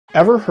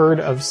Ever heard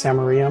of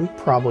samarium?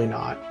 Probably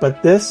not.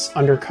 But this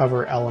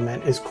undercover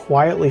element is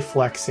quietly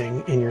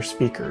flexing in your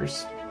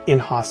speakers, in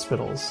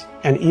hospitals,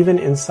 and even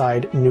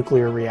inside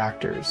nuclear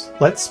reactors.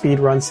 Let's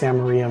speedrun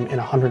samarium in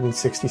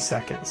 160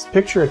 seconds.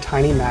 Picture a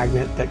tiny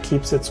magnet that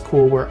keeps its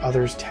cool where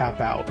others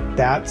tap out.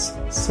 That's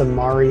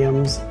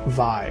samarium's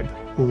vibe.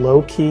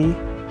 Low-key,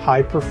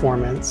 high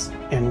performance,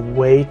 and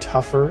way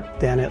tougher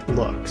than it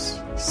looks.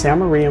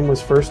 Samarium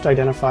was first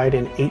identified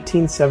in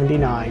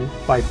 1879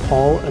 by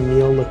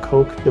Émile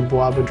Lecoq de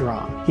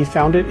Boisbaudran. He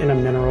found it in a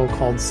mineral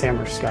called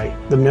samarskite.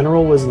 The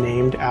mineral was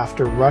named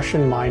after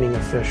Russian mining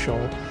official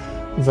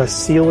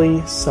Vasily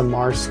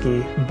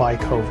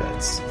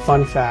Samarsky-Bykovets.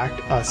 Fun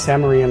fact,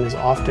 samarium is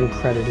often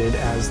credited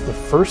as the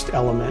first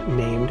element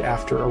named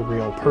after a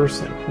real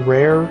person.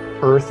 Rare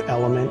earth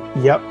element?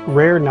 Yep,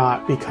 rare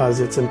not because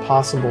it's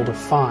impossible to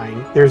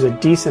find. There's a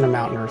decent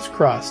amount in Earth's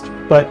crust,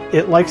 but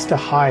it likes to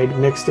hide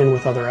mixed in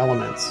with other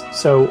elements,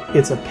 so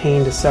it's a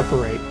pain to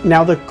separate.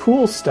 Now the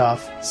cool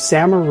stuff,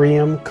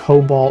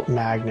 samarium-cobalt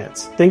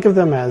magnets. Think of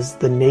them as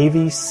the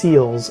Navy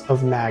SEALs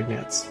of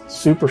magnets.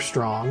 Super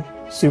strong,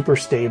 super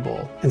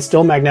stable, and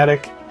still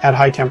magnetic at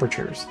high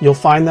temperatures. You'll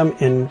find them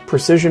in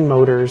precision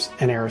motors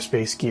and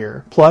aerospace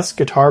gear, plus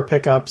guitar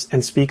pickups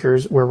and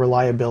speakers where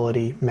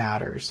reliability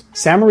matters.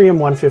 Samarium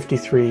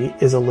 153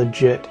 is a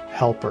legit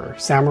helper,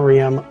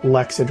 samarium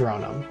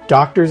lexidronum.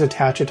 Doctors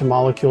attach it to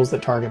molecules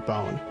that target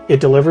bone. It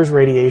delivers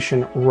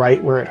radiation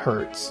right where it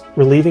hurts,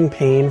 relieving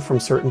pain from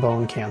certain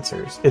bone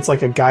cancers. It's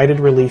like a guided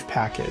relief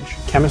package.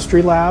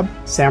 Chemistry lab,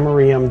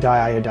 samarium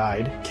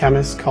diiodide,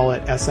 chemists call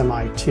it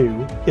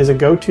SMI2, is a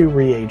go-to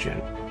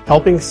reagent,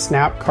 helping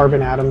snap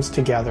carbon atoms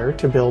together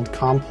to build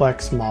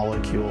complex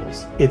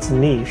molecules. It's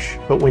niche,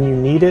 but when you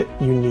need it,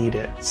 you need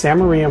it.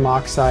 Samarium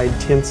oxide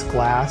tints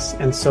glass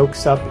and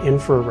soaks up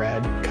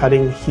infrared,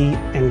 cutting heat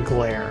and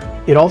glare.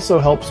 It also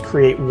helps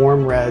create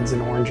warm reds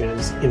and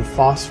oranges in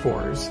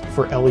phosphors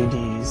for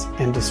LEDs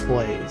and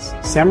displays.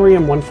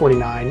 Samarium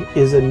 149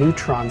 is a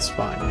neutron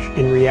sponge.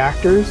 In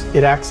reactors,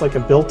 it acts like a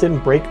built-in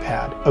brake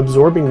pad,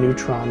 absorbing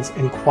neutrons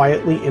and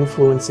quietly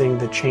influencing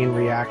the chain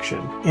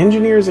reaction.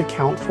 Engineers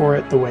account for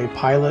it the way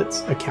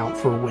pilots account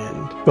for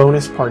wind.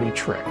 Bonus party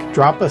trick.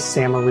 Drop a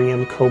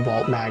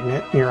samarium-cobalt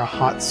magnet near a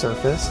hot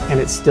surface and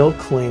it still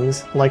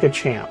clings like a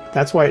champ.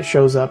 That's why it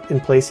shows up in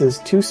places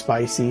too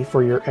spicy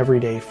for your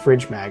everyday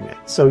fridge magnet.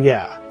 So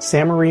yeah,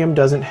 samarium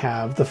doesn't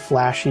have the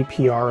flashy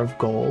PR of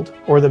gold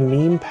or the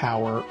meme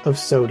power of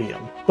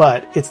sodium,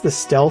 but it's the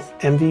stealth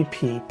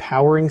MVP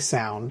powering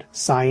sound,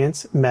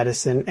 science,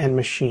 medicine, and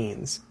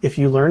machines. If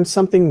you learned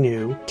something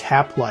new,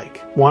 tap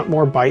like. Want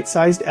more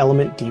bite-sized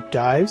element deep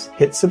dives?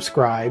 Hit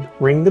subscribe,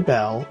 ring the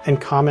bell, and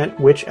comment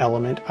which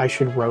element I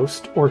should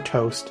roast or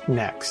toast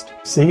next.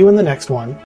 See you in the next one.